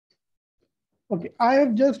Okay, I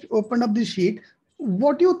have just opened up this sheet.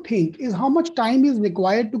 What do you think is how much time is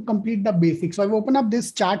required to complete the basics? So I've opened up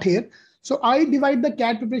this chart here. So I divide the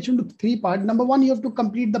CAT preparation to three parts. Number one, you have to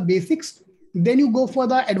complete the basics. Then you go for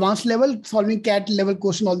the advanced level, solving CAT level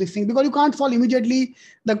question, all these things, because you can't solve immediately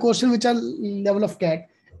the question which are level of CAT.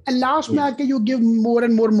 And last Yes. you give more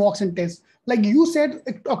and more mocks and tests. Like you said,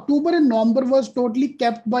 October and November was totally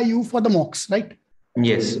kept by you for the mocks, right?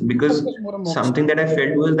 Yes, because Focus more on mocks. something that I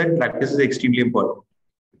felt was that practice is extremely important.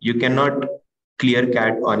 You cannot clear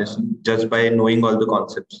CAT honestly just by knowing all the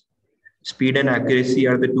concepts. Speed and accuracy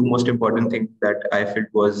are the two most important things that I felt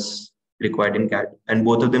was required in CAT, and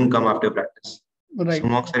both of them come after practice. So Right.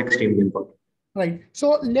 mocks are extremely important. Right.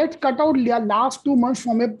 So let's cut out the last 2 months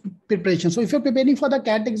from a preparation. So if you're preparing for the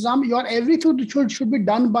CAT exam, your everything should be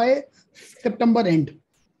done by September end.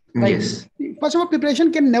 Right. Yes, First of all,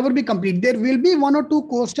 preparation can never be complete. There will be one or two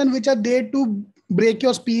questions which are there to break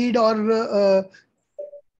your speed or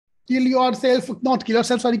kill yourself, not kill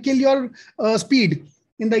yourself, sorry, kill your speed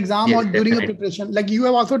in the exam or yes, during your definitely. preparation. Like you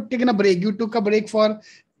have also taken a break. You took a break for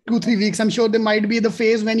 2-3 weeks. I'm sure there might be the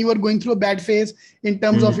phase when you were going through a bad phase in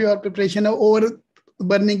terms of Mhm. your preparation or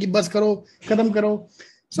burning ki bas karo, khatam karo.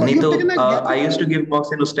 So नहीं you've तो taken a gap. I used to give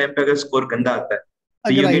mocks and उस time पे अगर score गंदा आता है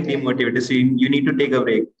तो you Right. get demotivated, so you need to take a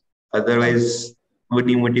break, Right. otherwise वो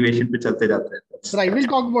demotivation पे चलते जाता है. Right, we'll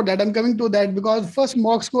talk about that. I'm coming to that because first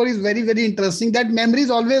mock score is very, very interesting. That memory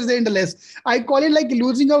is always there in the list. I call it like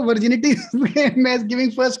losing your virginity as giving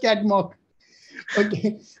first cat mock.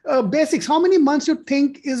 Okay. Basics. How many months you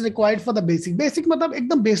think is required for the basic? Basic matlab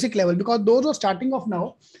ekdam basic level because those who are starting off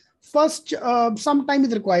now, first some time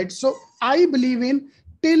is required. So I believe in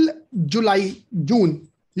till July, June,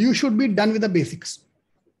 you should be done with the basics.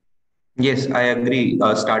 Yes, I agree.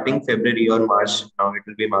 Starting February or March, now it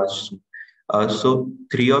will be March soon. So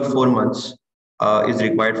 3 or 4 months is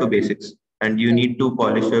required for basics, and you Yeah. need to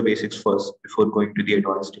polish your basics first before going to the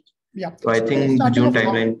advanced stage. Yeah. So I So think the starting June off now.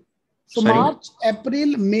 timeline. So Sorry. March, April,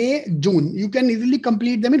 May, June, you can easily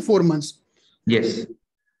complete them in 4 months. Yes,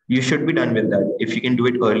 you should be done with that. If you can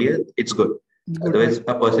do it earlier, it's good. Good, right? Otherwise,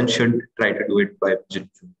 a person should try to do it by June.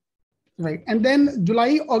 Right. And then July,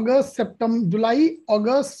 August,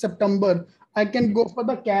 September, I can go for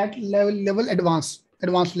the CAT level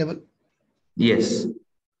advanced level. Yes,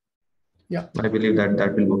 Yeah. I believe that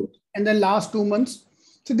that will work. And then last 2 months.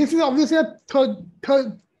 So this is obviously a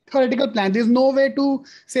theoretical plan. There's no way to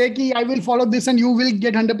say ki I will follow this and you will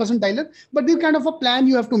get 100% Tyler. But this kind of a plan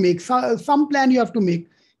you have to make. Some plan you have to make.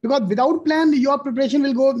 Because without plan, your preparation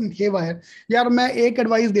will go haywire. यार मैं एक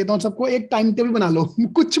advice देता हूँ सबको एक timetable बना लो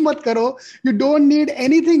कुछ मत करो. You don't need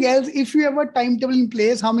anything else. If you have a timetable in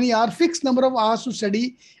place, how many hours, fixed number of hours to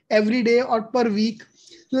study every day or per week.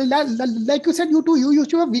 Like you said, you used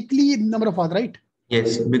to have weekly number of hours, right?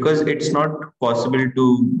 Yes, because it's not possible to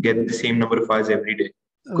get the same number of hours every day.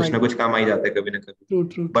 कुछ ना Right. कुछ काम आ ही जाता है कभी ना कभी.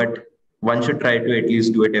 True. But one should try to at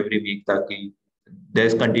least do it every week ताकि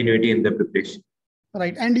there's continuity in the preparation.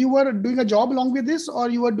 Right. And you were doing a job along with this, or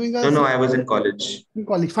you were doing No, I was in college. in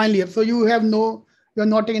college, final year. So you're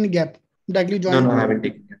not taking any gap. Directly joined. No, I haven't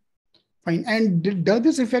taken it. Fine. And does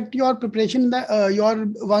this affect your preparation?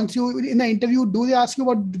 Once you in the interview, do they ask you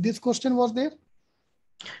what this question was there?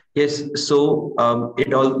 Yes, so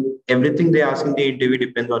everything they ask in the interview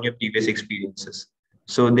depends on your previous experiences.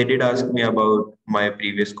 So they did ask me about my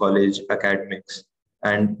previous college academics,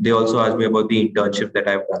 and they also asked me about the internship that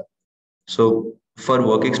I've done. So for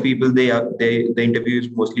WorkX people, the interview is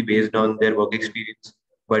mostly based on their work experience.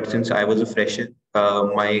 But since I was a fresher,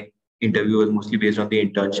 my interview was mostly based on the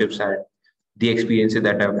internships and the experiences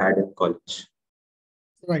that I've had in college.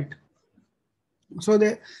 Right. So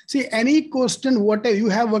they see any question, whatever you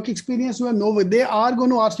have work experience, you know, they are going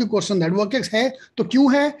to ask you question that WorkX hai, to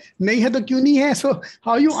kyun hai, nahi hai, to kyun nahi hai. So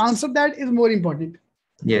how you answer that is more important.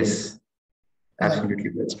 Yes, Right.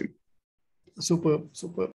 absolutely. That's true. Super.